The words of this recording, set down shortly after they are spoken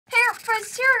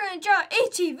friends, here we're going to draw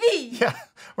ATV. Yeah,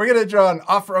 we're going to draw an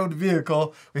off-road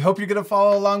vehicle. We hope you're going to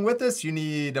follow along with us. You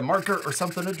need a marker or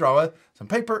something to draw with, some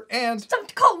paper, and Something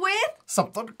to color with.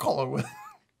 Something to color with.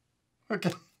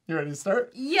 Okay, you ready to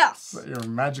start? Yes. Is that your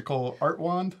magical art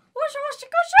wand?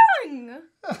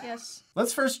 Yes.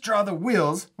 Let's first draw the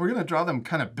wheels. We're going to draw them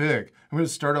kind of big. I'm going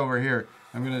to start over here.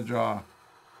 I'm going to draw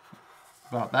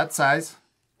about that size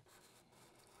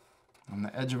on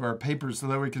the edge of our paper so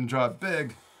that we can draw it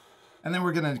big. And then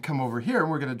we're going to come over here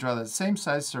and we're going to draw that same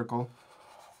size circle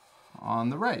on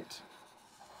the right.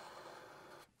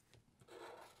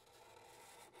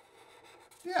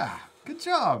 Yeah, good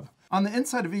job. On the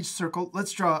inside of each circle,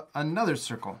 let's draw another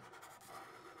circle.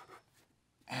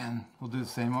 And we'll do the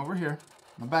same over here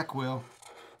on the back wheel.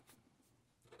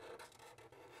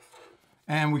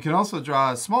 And we can also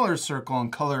draw a smaller circle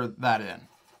and color that in.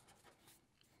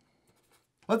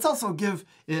 Let's also give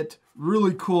it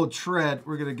really cool tread.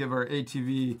 We're gonna give our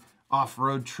ATV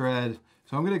off-road tread.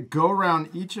 So I'm gonna go around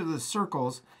each of the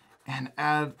circles and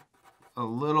add a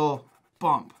little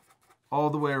bump all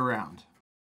the way around.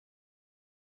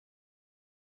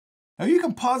 Now you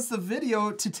can pause the video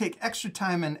to take extra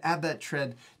time and add that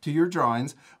tread to your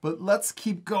drawings, but let's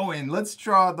keep going. Let's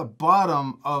draw the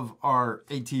bottom of our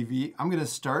ATV. I'm gonna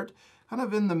start kind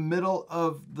of in the middle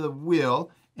of the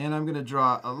wheel, and I'm gonna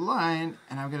draw a line,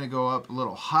 and I'm gonna go up a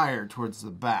little higher towards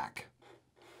the back.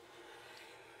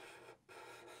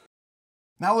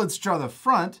 Now let's draw the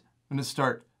front. I'm gonna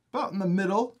start about in the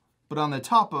middle, but on the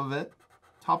top of it,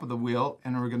 top of the wheel,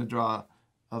 and we're gonna draw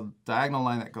a diagonal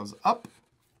line that goes up.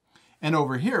 And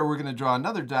over here, we're gonna draw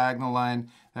another diagonal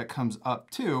line that comes up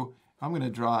too. I'm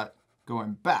gonna draw it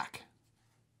going back.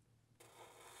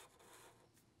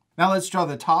 Now let's draw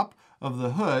the top of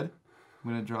the hood. I'm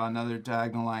gonna draw another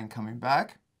diagonal line coming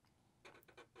back.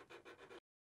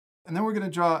 And then we're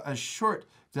gonna draw a short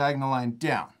diagonal line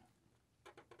down.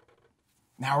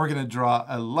 Now we're gonna draw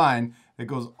a line that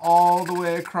goes all the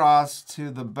way across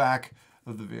to the back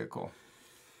of the vehicle.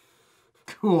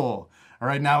 Cool. All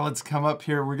right, now let's come up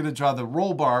here. We're gonna draw the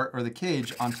roll bar or the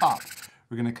cage on top.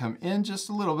 We're gonna come in just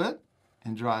a little bit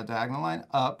and draw a diagonal line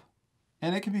up.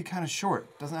 And it can be kind of short,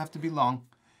 it doesn't have to be long.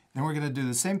 Then we're gonna do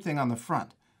the same thing on the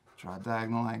front. Draw a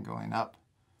diagonal line going up,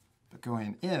 but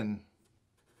going in.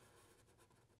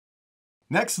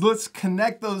 Next, let's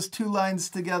connect those two lines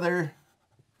together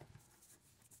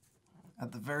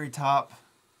at the very top.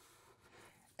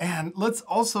 And let's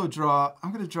also draw,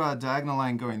 I'm gonna draw a diagonal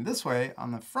line going this way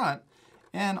on the front,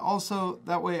 and also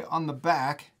that way on the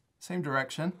back, same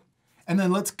direction. And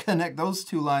then let's connect those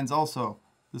two lines also.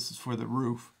 This is for the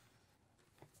roof.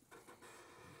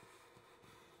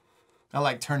 I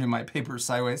like turning my paper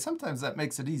sideways. Sometimes that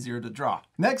makes it easier to draw.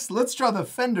 Next, let's draw the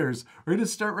fenders. We're gonna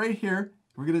start right here.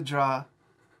 We're gonna draw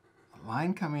a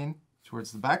line coming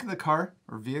towards the back of the car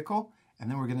or vehicle,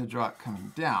 and then we're gonna draw it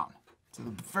coming down to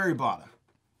the very bottom.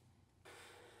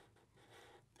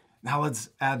 Now let's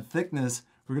add thickness.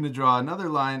 We're gonna draw another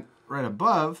line right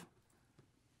above.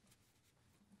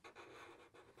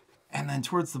 And then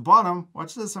towards the bottom,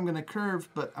 watch this, I'm gonna curve,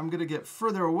 but I'm gonna get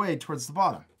further away towards the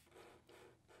bottom.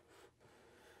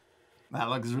 That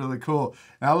looks really cool.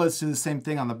 Now let's do the same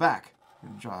thing on the back. We're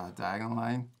gonna draw a diagonal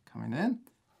line coming in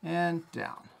and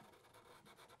down.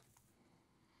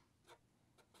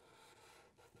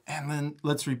 And then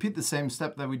let's repeat the same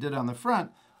step that we did on the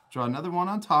front. Draw another one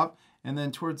on top, and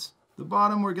then towards the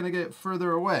bottom, we're gonna get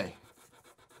further away.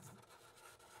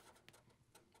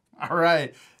 All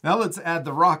right, now let's add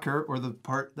the rocker, or the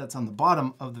part that's on the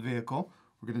bottom of the vehicle.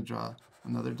 We're gonna draw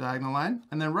another diagonal line,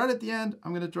 and then right at the end,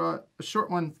 I'm gonna draw a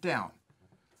short one down.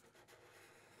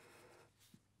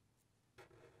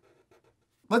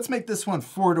 Let's make this one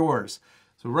 4 doors.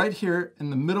 So right here in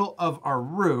the middle of our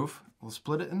roof, we'll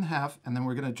split it in half, and then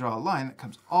we're gonna draw a line that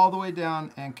comes all the way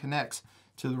down and connects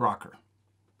to the rocker.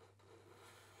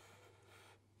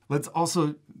 Let's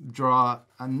also draw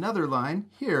another line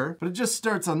here, but it just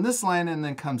starts on this line and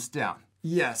then comes down.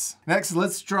 Yes. Next,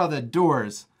 let's draw the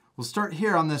doors. We'll start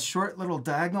here on this short little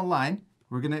diagonal line.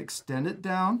 We're gonna extend it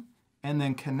down and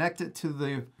then connect it to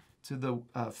the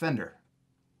fender.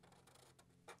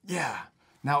 Yeah.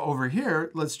 Now over here,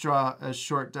 let's draw a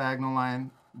short diagonal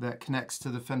line that connects to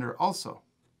the fender also.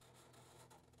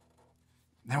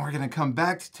 Then we're gonna come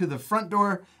back to the front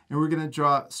door and we're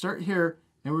gonna start here,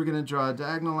 and we're gonna draw a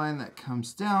diagonal line that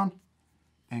comes down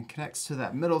and connects to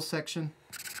that middle section.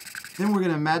 Then we're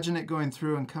gonna imagine it going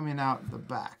through and coming out the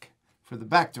back for the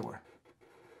back door.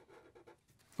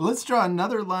 Let's draw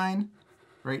another line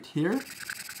right here,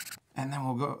 and then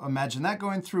we'll imagine that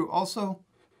going through also.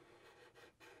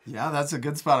 Yeah, that's a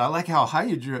good spot. I like how high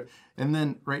you drew it. And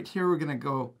then right here, we're gonna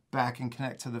go back and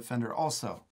connect to the fender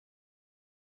also.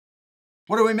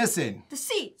 What are we missing? The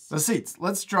seats. The seats.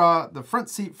 Let's draw the front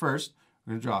seat first.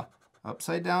 We're going to draw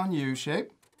upside down U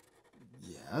shape.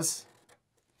 Yes.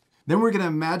 Then we're going to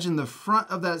imagine the front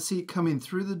of that seat coming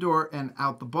through the door and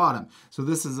out the bottom. So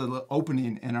this is an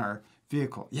opening in our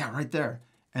vehicle. Yeah, right there.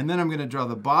 And then I'm going to draw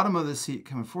the bottom of the seat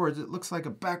coming forward. It looks like a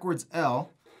backwards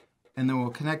L, and then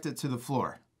we'll connect it to the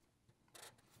floor.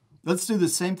 Let's do the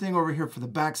same thing over here for the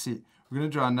back seat. We're going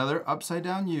to draw another upside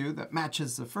down U that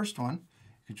matches the first one.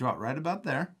 You draw it right about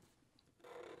there.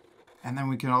 And then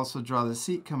we can also draw the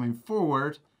seat coming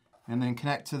forward and then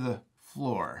connect to the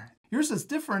floor. Yours is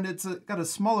different. It's got a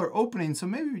smaller opening, so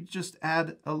maybe we just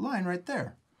add a line right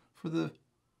there for the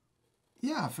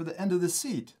end of the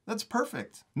seat. That's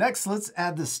perfect. Next, let's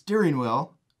add the steering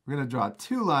wheel. We're going to draw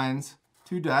two lines,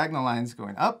 two diagonal lines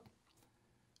going up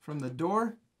from the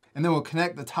door, and then we'll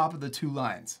connect the top of the two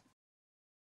lines.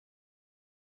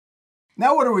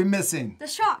 Now what are we missing? The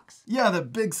shocks. Yeah, the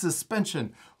big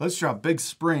suspension. Let's draw big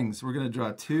springs. We're going to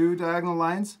draw two diagonal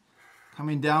lines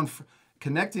coming down,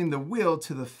 connecting the wheel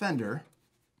to the fender.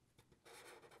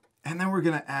 And then we're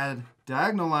going to add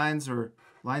diagonal lines or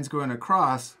lines going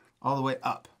across all the way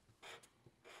up.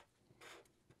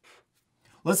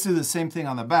 Let's do the same thing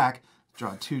on the back.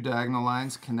 Draw two diagonal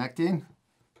lines connecting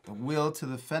the wheel to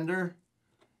the fender.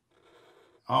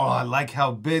 Oh, I like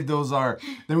how big those are.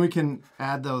 Then we can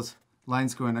add those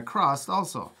lines going across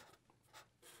also.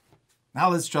 Now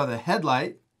let's draw the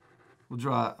headlight. We'll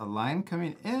draw a line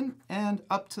coming in and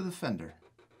up to the fender.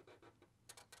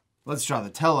 Let's draw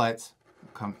the taillights.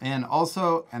 We'll come in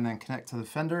also and then connect to the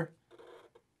fender.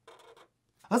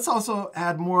 Let's also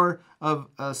add more of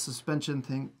a suspension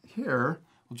thing here.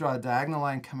 We'll draw a diagonal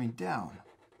line coming down.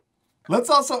 Let's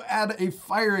also add a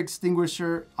fire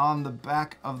extinguisher on the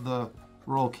back of the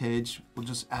roll cage. We'll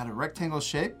just add a rectangle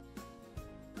shape.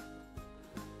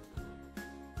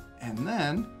 And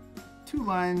then two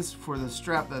lines for the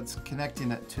strap that's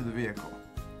connecting it to the vehicle.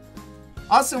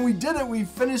 Awesome, we did it. We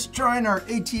finished drawing our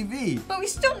ATV. But we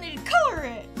still need to color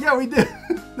it. Yeah, we did.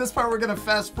 This part we're gonna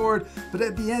fast forward, but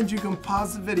at the end you can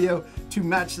pause the video to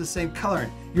match the same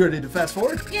coloring. You ready to fast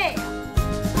forward? Yeah.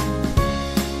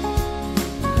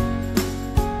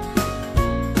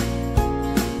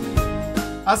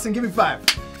 Austin, give me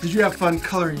 5. Did you have fun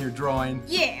coloring your drawing?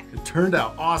 Yeah. It turned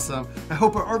out awesome. I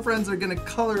hope our friends are gonna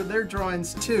color their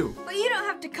drawings too. But you don't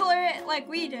have to color it like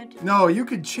we did. No, you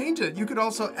could change it. You could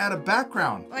also add a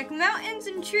background. Like mountains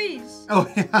and trees. Oh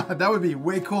yeah, that would be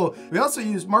way cool. We also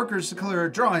use markers to color our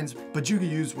drawings, but you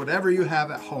can use whatever you have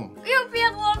at home. We hope you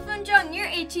had a lot of fun drawing your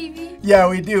ATV. Yeah,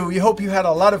 we do. We hope you had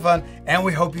a lot of fun, and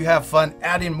we hope you have fun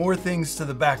adding more things to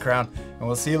the background. And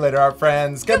we'll see you later, our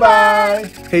friends.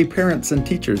 Goodbye! Hey parents and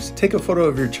teachers, take a photo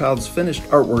of your child's finished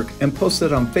artwork and post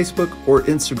it on Facebook or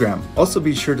Instagram. Also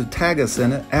be sure to tag us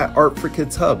in it at Art for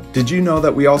Kids Hub. Did you know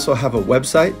that we also have a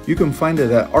website? You can find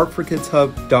it at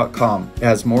artforkidshub.com. It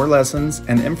has more lessons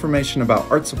and information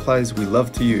about art supplies we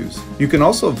love to use. You can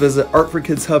also visit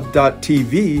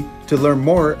artforkidshub.tv to learn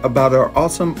more about our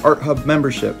awesome Art Hub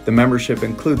membership. The membership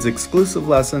includes exclusive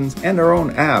lessons and our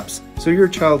own apps, so your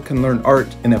child can learn art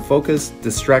in a focused,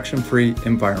 distraction-free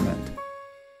environment.